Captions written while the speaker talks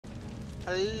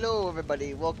Hello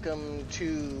everybody, welcome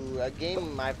to a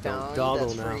game I Don't found dawdle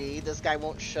that's now. free. This guy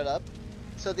won't shut up.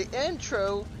 So the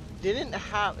intro didn't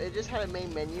have, it just had a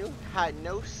main menu, had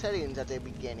no settings at the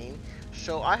beginning.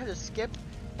 So I had to skip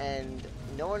and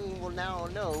no one will now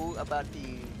know about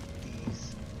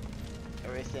these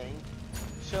everything.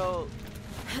 So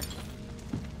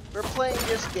we're playing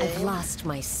this game. I've lost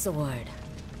my sword.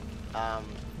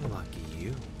 Lucky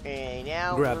you. And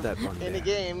now Grab that one in the there.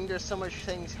 game, there's so much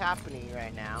things happening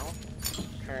right now,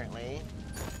 currently.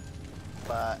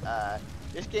 But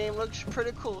this game looks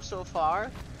pretty cool so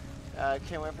far.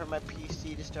 Can't wait for my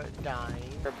PC to start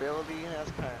dying. Ability,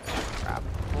 that's kind of crap.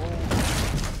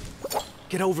 Oh.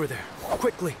 Get over there,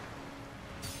 quickly.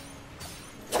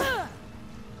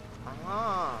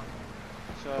 Uh-huh.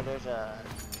 So there's a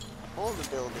hold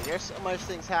ability. There's so much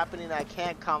things happening I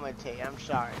can't commentate. I'm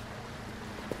sorry.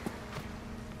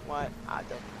 What?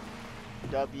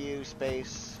 W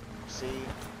space C.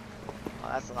 Oh,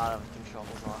 that's a lot of controls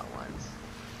all at once.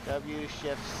 W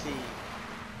shift C.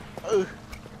 Ugh.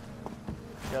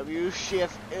 W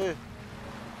shift. Ugh.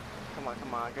 Come on,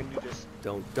 I can do this.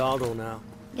 Don't dawdle now.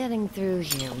 Getting through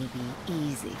here will be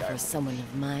easy for someone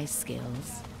of my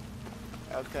skills.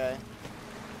 Okay.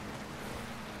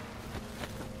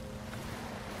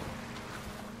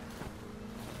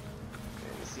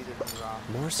 You see the rock.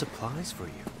 More supplies for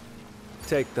you.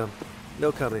 Take them.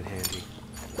 They'll come in handy.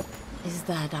 Is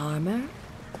that armor?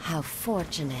 How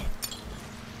fortunate.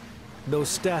 Those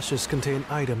stashes contain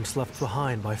items left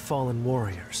behind by fallen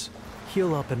warriors.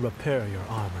 Heal up and repair your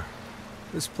armor.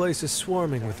 This place is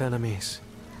swarming with enemies.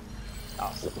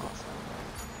 Awesome.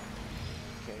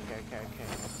 Okay.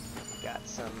 Got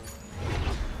some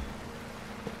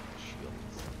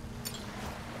shields.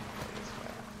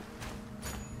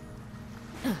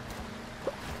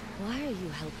 Why are you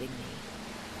helping me?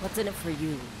 What's in it for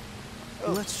you?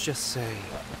 Let's just say,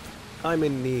 I'm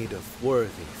in need of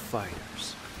worthy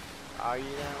fighters. Are you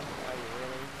now? Are you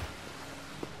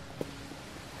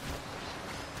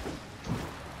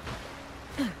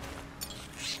really?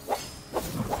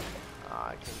 Oh,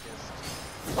 I can just...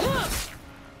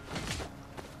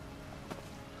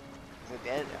 Is it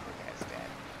dead? Okay, it's dead.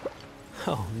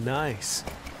 Oh, nice.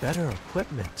 Better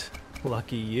equipment.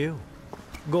 Lucky you.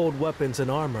 Gold weapons and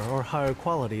armor are higher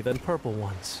quality than purple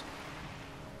ones.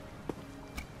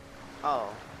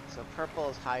 Oh, so purple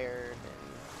is higher than...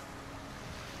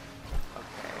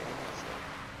 Okay,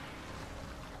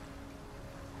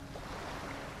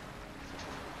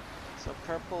 so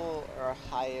purple are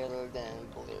higher than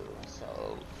blue,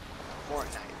 so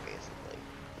Fortnite basically.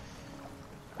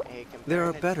 Hey, There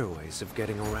are comparing it better ways of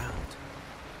getting around.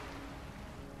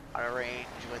 to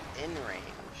range within range.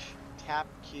 Tap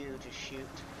Q to shoot.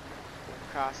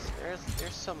 Cross. There's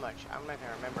so much. I'm not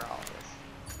gonna remember all this.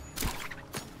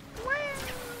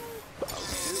 Oh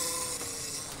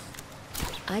shoot.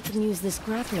 I can use this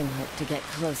grappling hook to get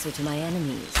closer to my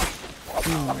enemies.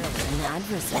 An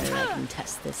adversary I can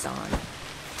test this on.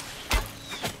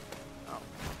 Oh.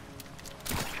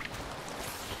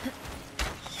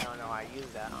 I don't know. I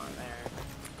used that on there.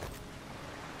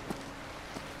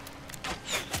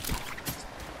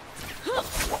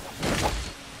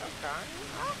 Okay.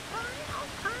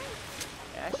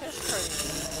 Yeah, it's just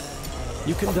pretty.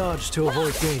 You can dodge to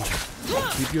avoid danger.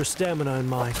 Keep your stamina in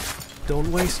mind.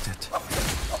 Don't waste it.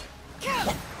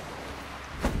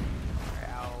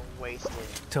 I'll waste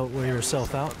it. Don't wear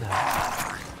yourself out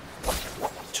now.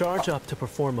 Charge up to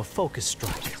perform a focus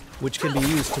strike, which can be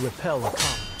used to repel a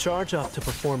common. Charge up to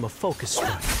perform a focus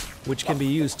strike, which can be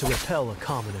used to repel a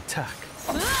common attack.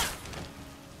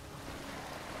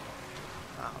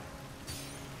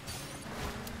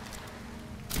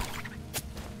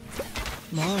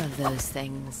 More of those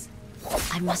things.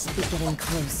 I must be getting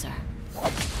closer.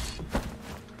 Oh,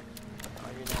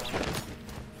 you know.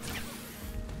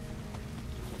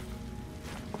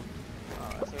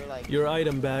 Oh, is there like... Your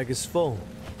item bag is full.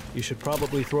 You should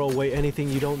probably throw away anything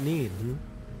you don't need,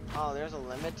 Oh, there's a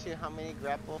limit to how many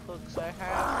grapple hooks I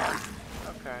have?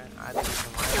 Okay, I didn't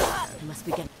even mind I must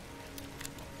be getting...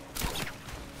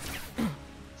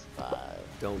 It's 5.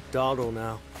 Don't dawdle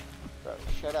now. Bro,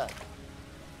 shut up.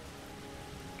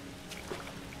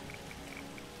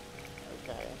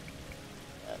 Okay.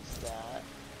 That's that.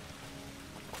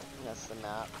 That's the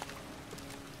map.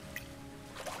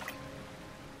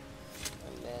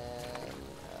 And then,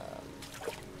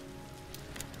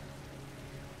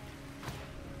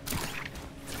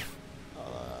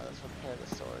 hold on, let's repair the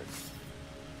sword.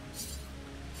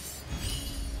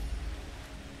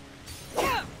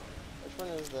 Which one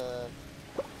is the...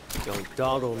 Don't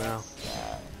dawdle now. That's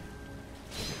that.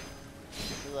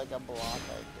 This is like a block,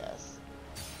 I guess.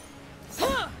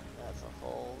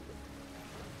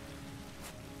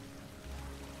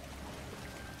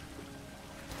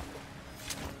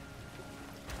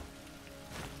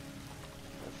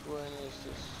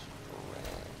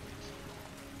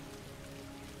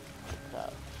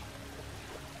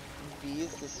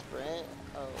 use the sprint?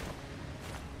 Oh.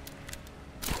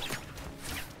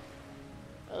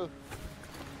 Oh.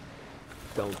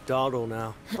 Don't dawdle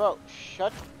now. Bro,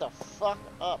 shut the fuck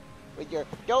up with your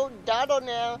don't dawdle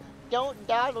now. Don't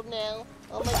dawdle now.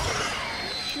 Oh my god.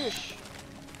 Shush.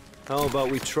 How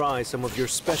about we try some of your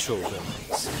special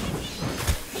abilities?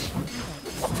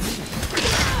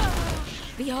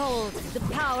 Behold, the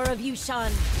power of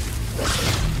Yushan.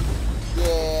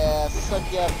 Yeah,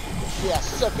 suck it up. Yeah,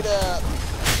 suck it up.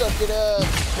 Suck it up.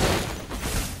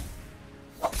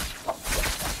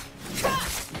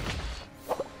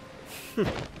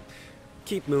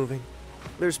 Keep moving.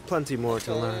 There's plenty more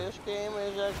to learn. This game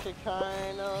is actually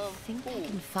kind of I think cool. I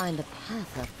can find a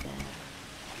path up there.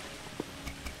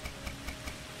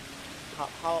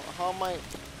 How am I?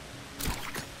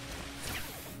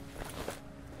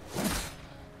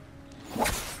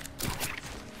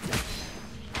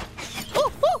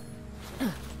 Oh,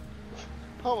 oh!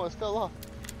 Almost fell off.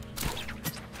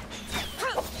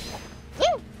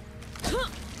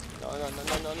 No, no, no,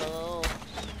 no, no, no.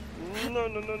 No,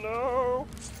 no, no, no.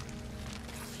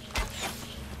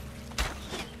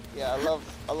 Yeah, I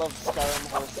love Skyrim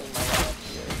horsing my way up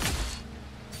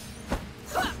here.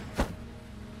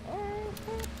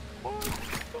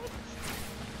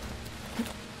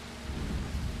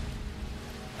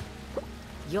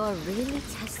 You're really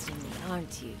testing me,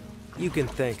 aren't you? You can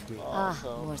thank me. So more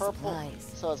purple.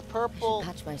 supplies. So it's I purple. should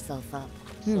patch myself up.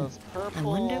 So it's purple. I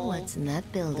wonder what's in that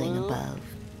building blue. above.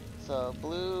 So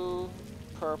blue,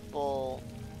 purple,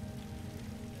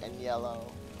 and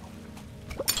yellow.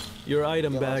 Your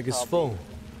item Yellow's bag is copy. full.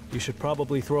 You should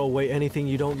probably throw away anything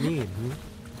you don't need, hmm?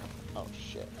 Oh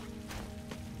shit.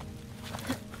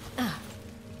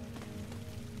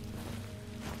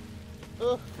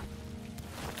 Ugh.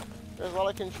 There's a lot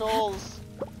of controls.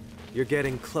 You're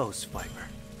getting close, Viper.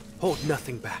 Hold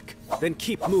nothing back. Then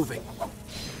keep moving.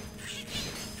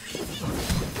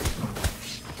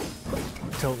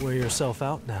 Don't wear yourself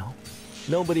out now.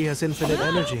 Nobody has infinite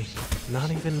energy.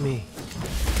 Not even me.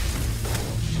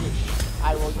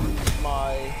 I will use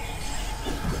my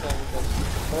thing,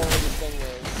 whatever the thing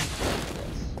is.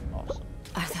 Yes, awesome.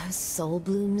 Are those soul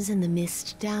blooms in the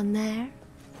mist down there?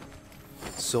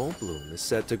 Soul Bloom is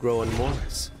said to grow in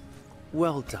Morris.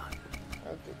 Well done.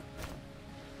 Okay.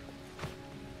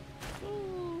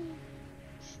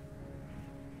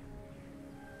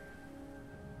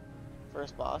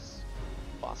 First boss.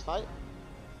 Boss fight.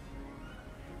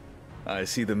 I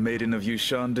see the Maiden of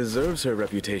Yushan deserves her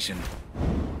reputation.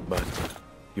 But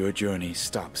your journey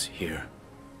stops here.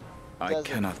 I Does it?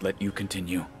 cannot let you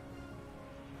continue.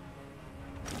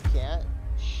 Can't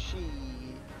she?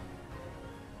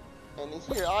 And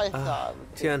here I thought we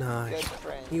could be Tianhai, good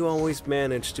friends. you always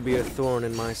manage to be a thorn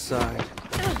in my side.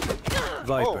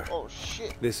 Viper, Oh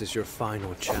shit. this is your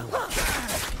final challenge.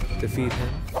 Defeat him,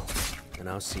 and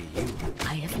I'll see you.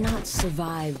 I have not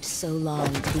survived so long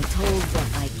to be told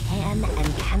what I can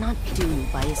and cannot do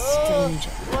by a stranger.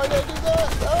 Why did I do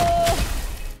that? Ah!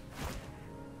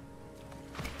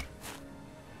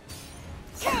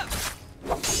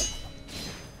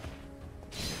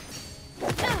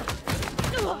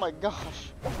 Oh my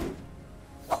gosh.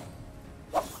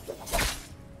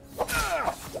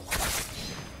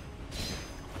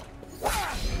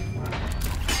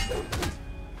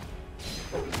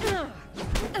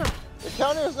 The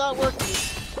counter is not working.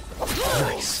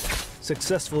 Nice.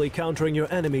 Successfully countering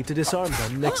your enemy to disarm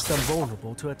them makes them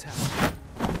vulnerable to attack.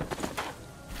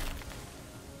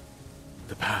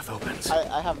 The path opens.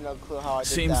 I have no clue how I did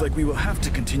Seems that. like we will have to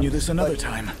continue this another But-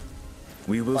 time.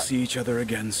 We will see each other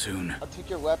again soon. I took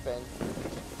your weapon.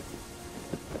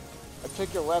 I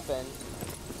took your weapon.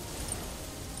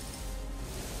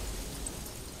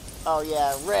 Oh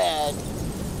yeah, red.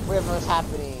 Whatever's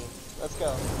happening. Let's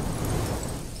go.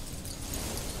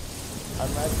 Am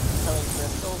I becoming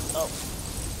crystals? Oh,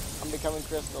 I'm becoming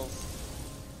crystals.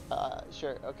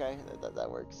 Sure. Okay, that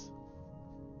works.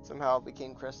 Somehow it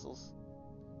became crystals.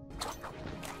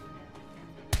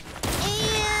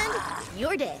 And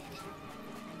you're dead.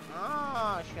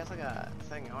 Oh, she has like a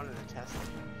thing. I wanted to test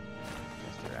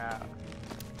her out.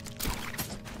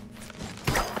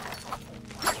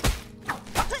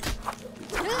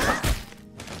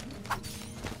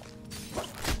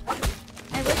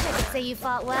 I wish I could say you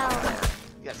fought well.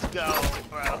 Let's go,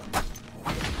 bro.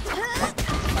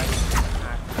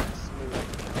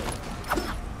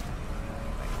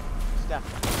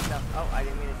 Stuff. Oh, I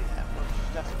didn't mean to do that.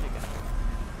 Stuff to pick up.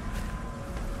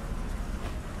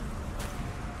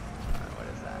 What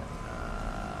is that?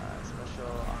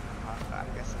 Special.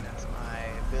 I'm guessing that's my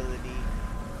ability.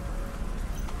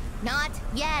 Not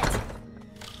yet.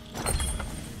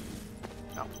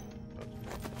 No.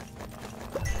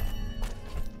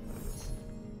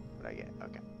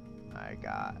 Okay. I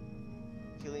got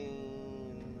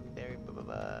healing berry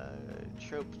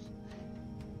tropes.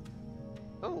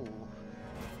 Oh,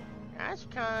 that's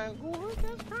kind of good.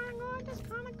 That's kind of good. That's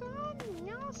kind of good.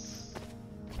 Yes.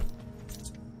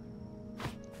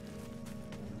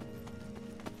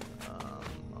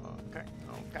 Okay.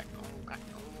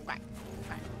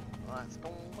 Let's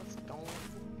go.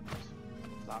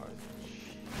 Flowers.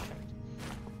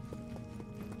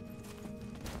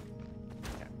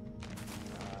 Okay.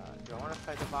 Do I want to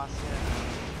fight the boss yet?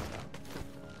 No.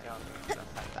 I don't think I'm gonna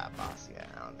fight that boss yet.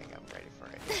 I don't think I'm ready for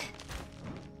it.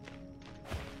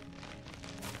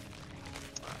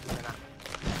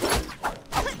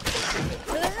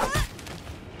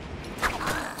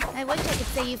 I wish I could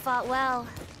say you fought well.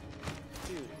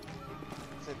 Dude,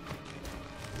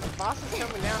 the boss is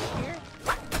coming down here?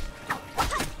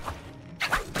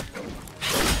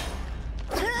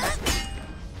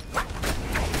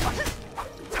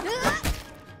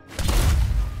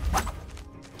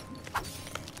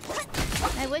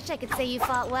 I wish I could say you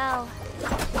fought well.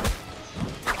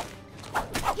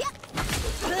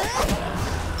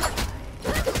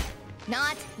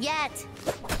 Not yet.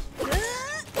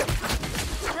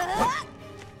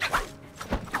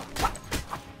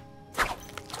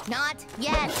 Not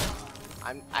yet.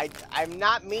 I'm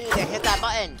not meaning to hit that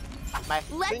button. My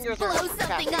Let's fingers blow are something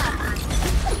tapping. up.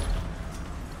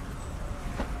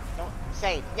 Don't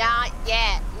say not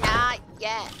yet.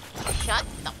 Shut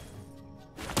the.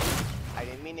 I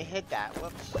didn't mean to hit that.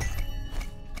 Whoops.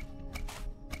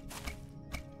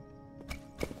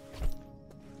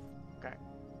 Okay.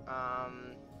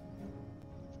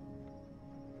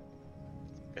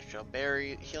 Special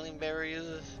berry, healing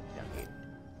berries. Don't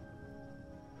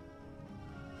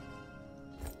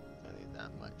need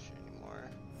that much anymore.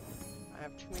 I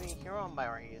have too many hero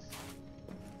berries.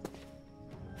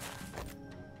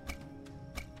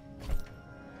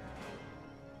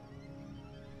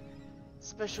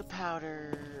 Special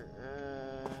powder.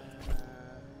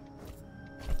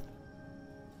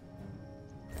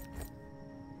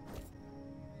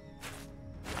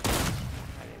 I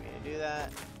didn't mean to do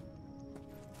that.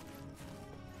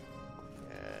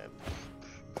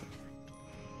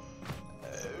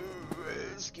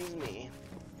 Excuse me.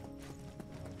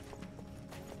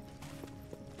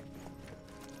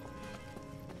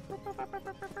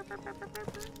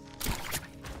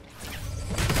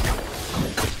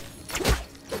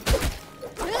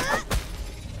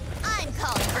 I'm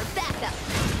calling for backup.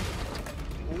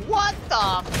 What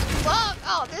the fuck?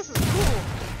 Oh, this is cool.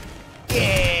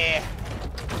 Yeah.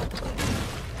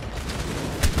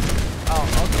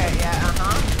 Oh, okay, yeah,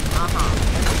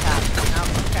 This is happening.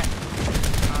 Oh, okay.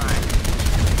 Alright.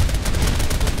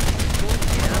 Cool,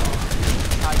 yeah.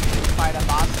 How you fight a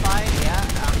boss fight? Yeah,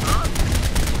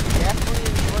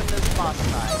 Definitely win this boss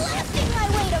fight. Blasting my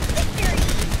way to victory.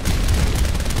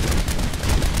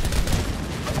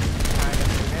 Kind of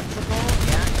invincible,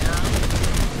 yeah.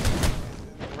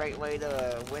 Great way to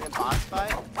win a boss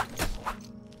fight.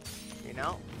 You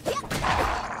know?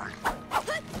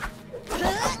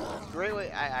 Great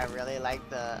way. I really like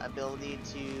the ability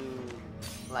to,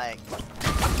 like,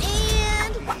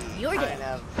 And you're kind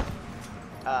dead.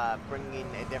 of bringing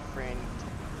a different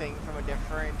thing from a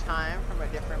different time, from a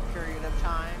different period of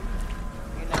time.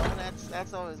 You know,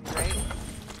 that's always great.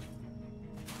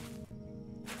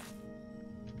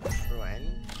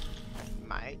 Ruin.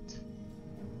 Might.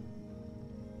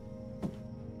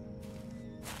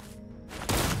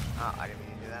 Oh, I didn't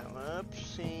mean to do that.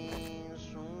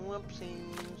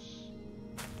 Whoopsies.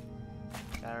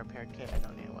 Got a repair kit. I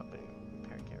don't need a weapon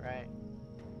repair kit, right?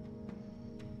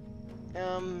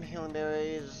 Healing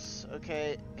berries.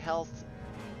 Okay, health.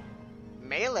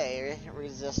 Melee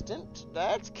resistant.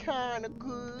 That's kind of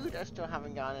good. I still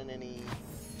haven't gotten anything,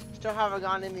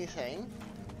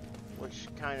 which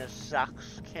kind of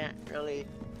sucks. Can't really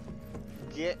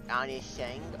get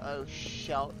anything. Oh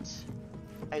shoot.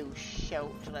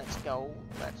 Let's go.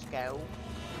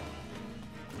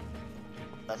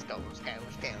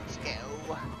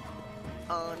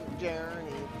 On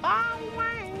journey.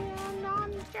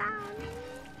 On journey.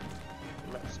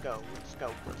 Let's go.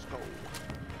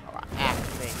 Alright,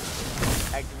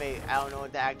 activate. I don't know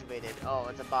what that activated. Oh,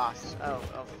 it's a boss. Oh,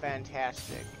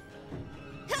 fantastic.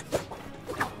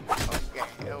 Okay.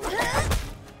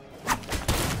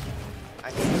 I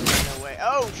need to run away.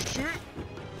 Oh, shoot!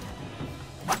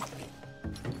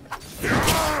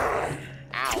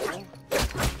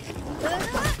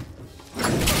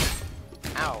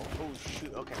 Ow. Oh,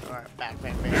 shoot. Okay, alright. Back.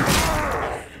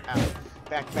 Ow.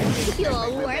 Back. You're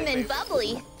all warm and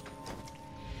bubbly.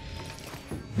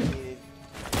 Get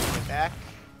back.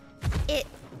 It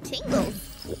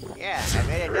tingles. Yeah, I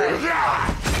made it done.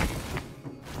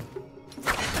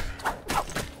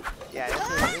 Yeah,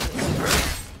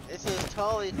 this is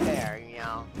totally fair, you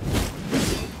know.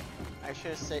 I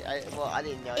should say, well, I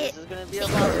didn't know this was gonna be a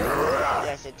boss.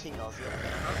 Yes, it tingles.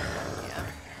 Yeah.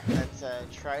 Let's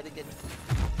try to get the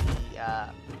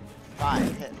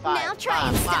 5. Hit 5. Now try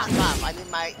and stop me. 5. I need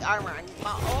my armor. I need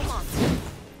my armor.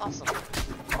 Awesome.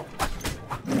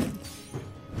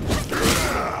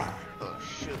 Oh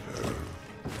shoot.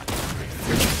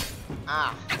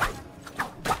 Ah.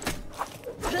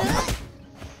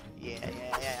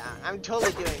 Yeah. I'm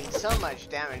totally doing so much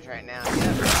damage right now.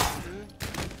 Yep.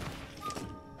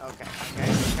 Okay.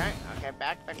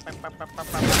 Back.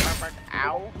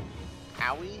 Ow.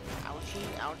 Owie.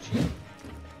 Ouchie.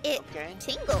 It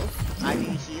tingles. I need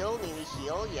to heal.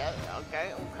 Yeah.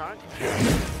 Okay.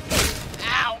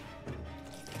 Ow.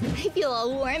 I feel all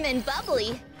warm and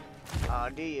bubbly. Oh,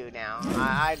 do you now?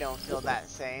 I don't feel that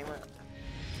same.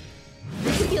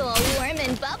 I feel all warm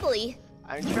and bubbly.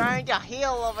 I'm trying to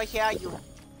heal over here, you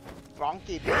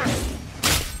bonky bitch.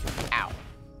 Ow.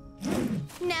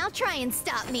 Now try and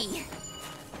stop me.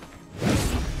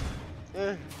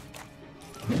 Okay.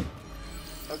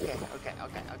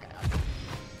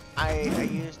 I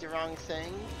used the wrong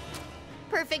thing.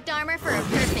 Perfect armor for a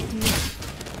perfect me.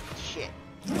 Shit.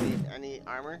 I need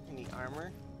armor.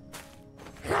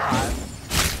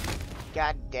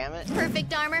 God damn it.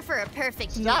 Perfect armor for a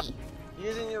perfect Stop me.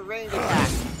 using your range attack.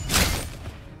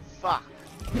 Fuck.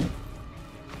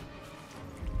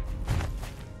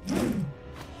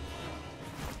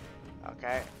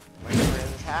 Okay. Wait for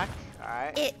his attack.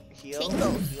 Alright. It Heal.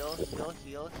 tingles. Heal.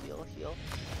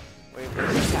 Wait for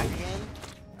his attack again.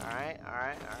 Alright.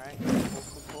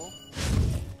 Cool.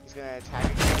 He's gonna attack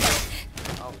again.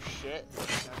 Oh shit.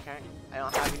 Okay. I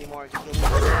don't have any more healing.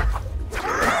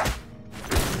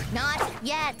 Not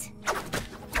yet.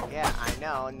 Yeah, I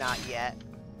know, not yet.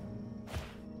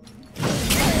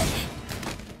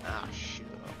 Oh shoot,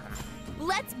 okay.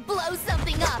 Let's blow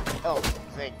something up. Oh,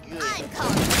 thank goodness. I'm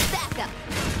calling backup.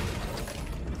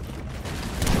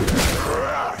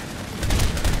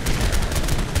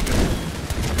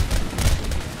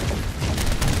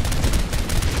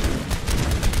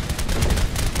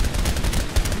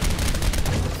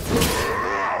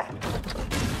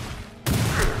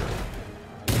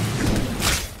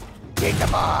 Take the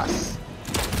boss!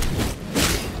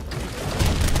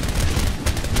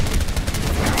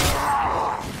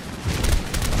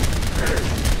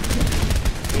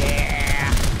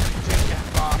 Yeah! Take that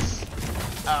boss!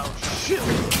 Oh, shoot!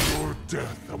 Your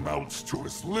death amounts to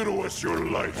as little as your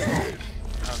life did.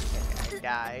 Okay, I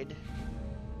died.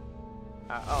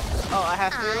 Oh, I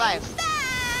have 3 lives. Back.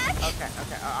 Okay,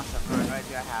 awesome. Alright, what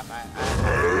do I have?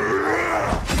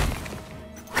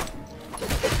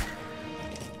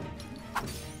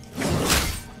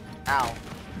 Ow.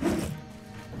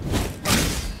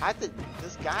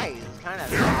 This guy is kind of...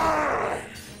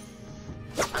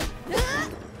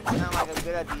 I'm not like I'm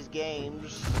good at these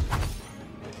games.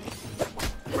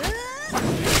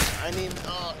 I need...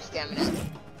 Oh, stamina.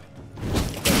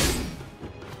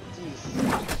 Jeez,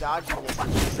 dodging this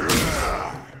is just...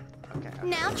 Okay.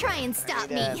 Now try and stop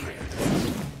me.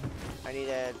 I need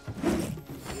to...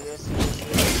 do this.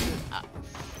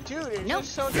 Dude, it's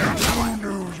just so difficult.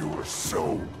 Who knew you were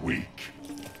so weak?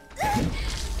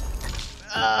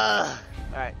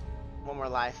 Alright, one more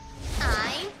life.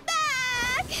 I'm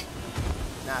back.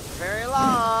 Not for very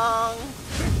long.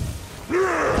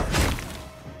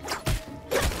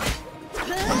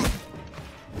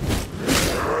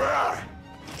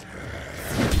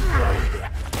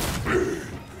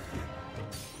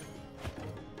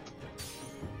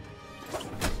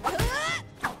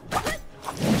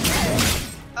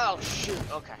 Oh shoot,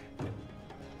 okay.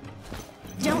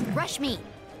 Don't rush me.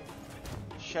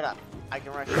 Shut up. I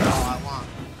can rush you all I want.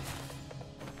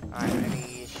 Alright, I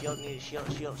need shield.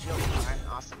 Alright,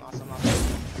 awesome.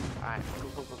 Alright,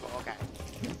 cool, okay.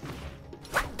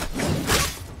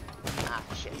 Ah,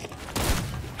 shit.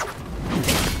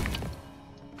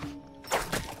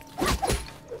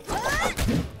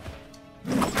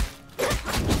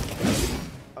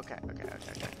 Okay.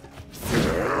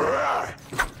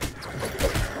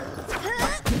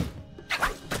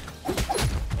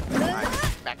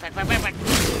 Back.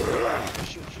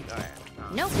 Shoot, alright.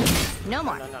 Nope, no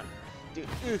more. No. Dude.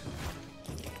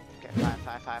 Okay,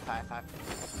 5.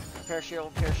 Pair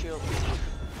shield.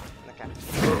 Okay.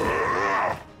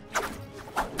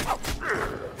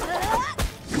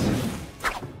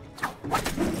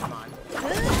 Come on.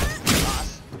 Boss,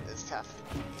 it's tough.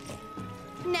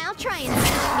 Now try and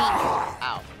stop me.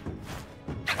 Ow.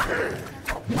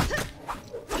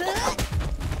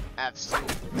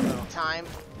 absolute little time.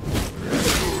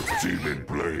 Your demon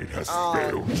blade has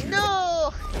failed you.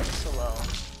 No! So low.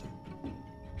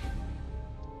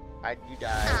 You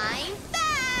died. I'm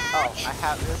back! Oh, I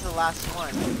have. This is the last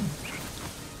one.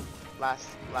 Last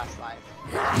life.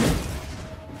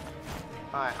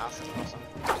 Alright, awesome.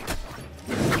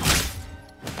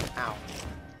 Ow.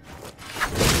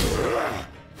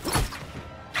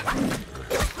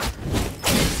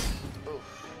 Oof.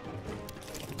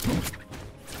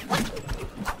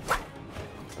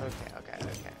 Okay.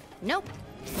 Nope.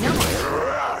 No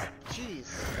more. Jeez.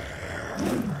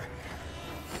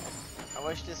 I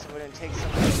wish this wouldn't take so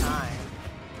much time.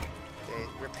 Okay,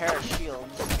 repair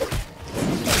shields.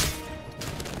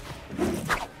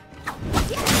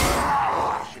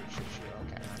 Shoot.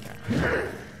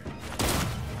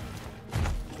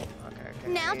 Okay.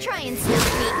 Now try and stop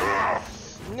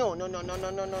me. No.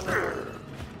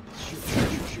 Shoot.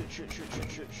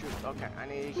 Okay, I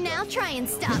need to Now try and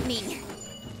stop me.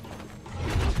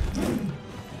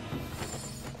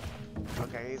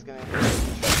 Okay, he's gonna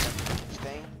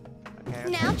stay. Okay.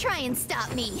 Now try and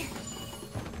stop me.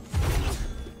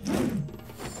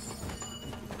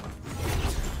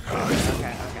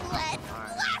 Okay. Let's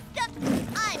blast up.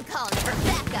 I'm calling for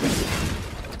backup.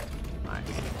 Alright.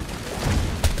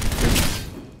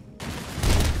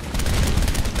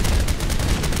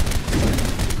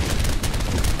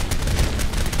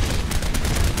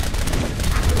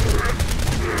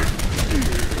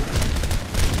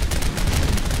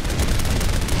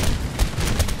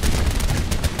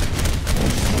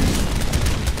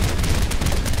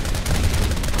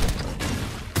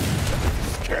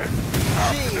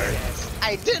 Jesus,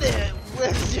 I did it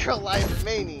with 0 life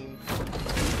remaining.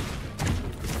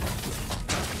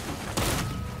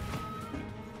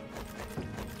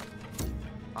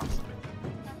 Awesome.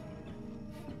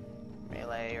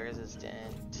 Melee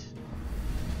resistant.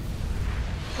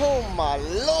 Oh my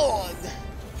lord!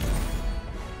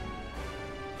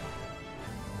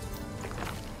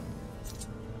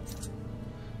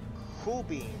 Cool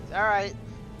beans. Alright.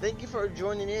 Thank you for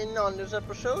joining in on this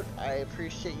episode. I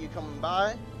appreciate you coming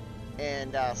by.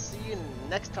 And I'll see you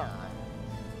next time.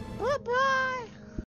 Bye-bye!